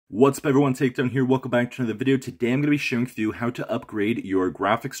What's up everyone, Takedown here, welcome back to another video. Today I'm going to be sharing with you how to upgrade your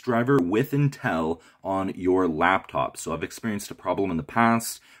graphics driver with Intel on your laptop. So I've experienced a problem in the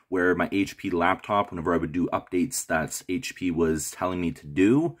past where my HP laptop, whenever I would do updates that HP was telling me to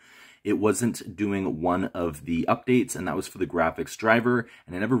do, it wasn't doing one of the updates, and that was for the graphics driver,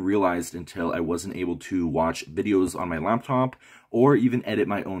 and I never realized until I wasn't able to watch videos on my laptop or even edit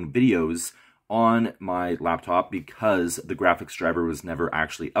my own videos on my laptop because the graphics driver was never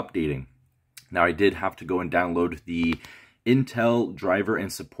actually updating. Now I did have to go and download the Intel Driver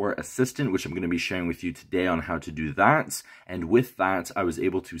and Support Assistant, which I'm going to be sharing with you today on how to do that. And with that, I was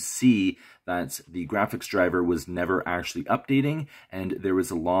able to see that the graphics driver was never actually updating, and there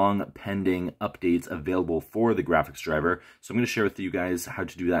was a long pending updates available for the graphics driver. So I'm going to share with you guys how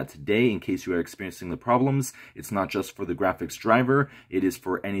to do that today in case you are experiencing the problems. It's not just for the graphics driver, it is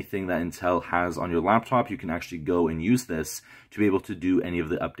for anything that Intel has on your laptop. You can actually go and use this to be able to do any of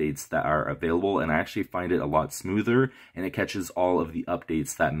the updates that are available, and I actually find it a lot smoother, and it catches all of the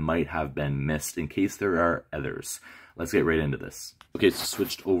updates that might have been missed in case there are others. Let's get right into this. Okay, so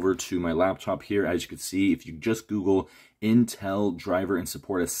switched over to my laptop here. As you can see, if you just Google Intel Driver and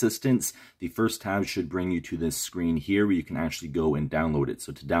Support Assistance, the first tab should bring you to this screen here where you can actually go and download it.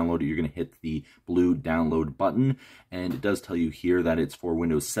 So to download it, you're going to hit the blue download button, and it does tell you here that it's for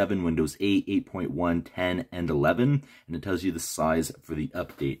Windows 7, Windows 8, 8.1, 10, and 11, and it tells you the size for the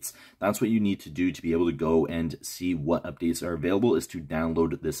updates. That's what you need to do to be able to go and see what updates are available, is to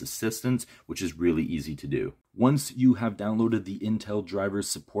download this assistant, which is really easy to do. Once you have downloaded the Intel Driver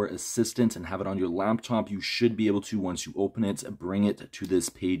Support Assistant and have it on your laptop, you should be able to, once you open it, bring it to this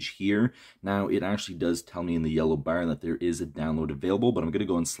page here. Now, it actually does tell me in the yellow bar that there is a download available, but I'm going to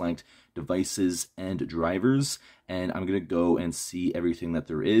go and select Devices and Drivers, and I'm going to go and see everything that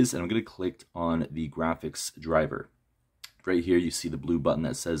there is, and I'm going to click on the graphics driver. Right here, you see the blue button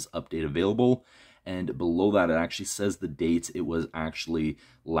that says Update Available, and below that it actually says the date it was actually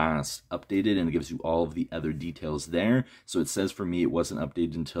last updated, and it gives you all of the other details there. So it says for me it wasn't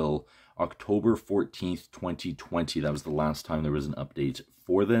updated until October 14th, 2020. That was the last time there was an update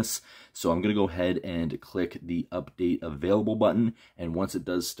for this. So I'm going to go ahead and click the Update Available button, and once it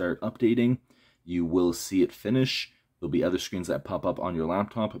does start updating, you will see it finish. There'll be other screens that pop up on your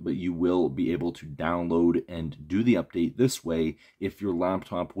laptop, but you will be able to download and do the update this way if your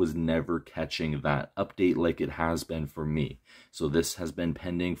laptop was never catching that update like it has been for me. So this has been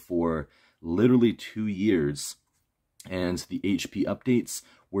pending for literally 2 years, and the HP updates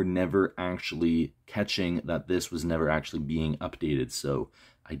were never actually catching that this was never actually being updated. So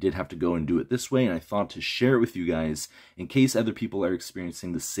I did have to go and do it this way, and I thought to share it with you guys in case other people are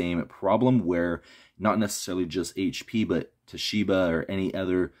experiencing the same problem, where not necessarily just HP, but Toshiba or any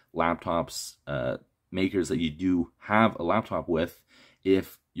other laptops makers that you do have a laptop with,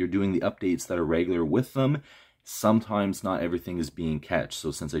 if you're doing the updates that are regular with them, sometimes not everything is being catched.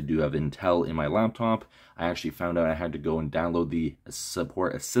 So since I do have Intel in my laptop, I actually found out I had to go and download the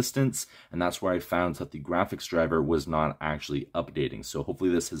support assistance, and that's where I found that the graphics driver was not actually updating. So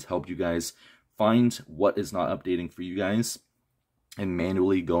hopefully this has helped you guys find what is not updating for you guys, and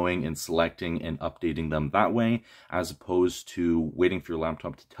manually going and selecting and updating them that way, as opposed to waiting for your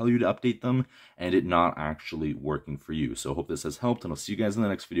laptop to tell you to update them and it not actually working for you. So I hope this has helped, and I'll see you guys in the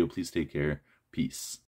next video. Please take care. Peace.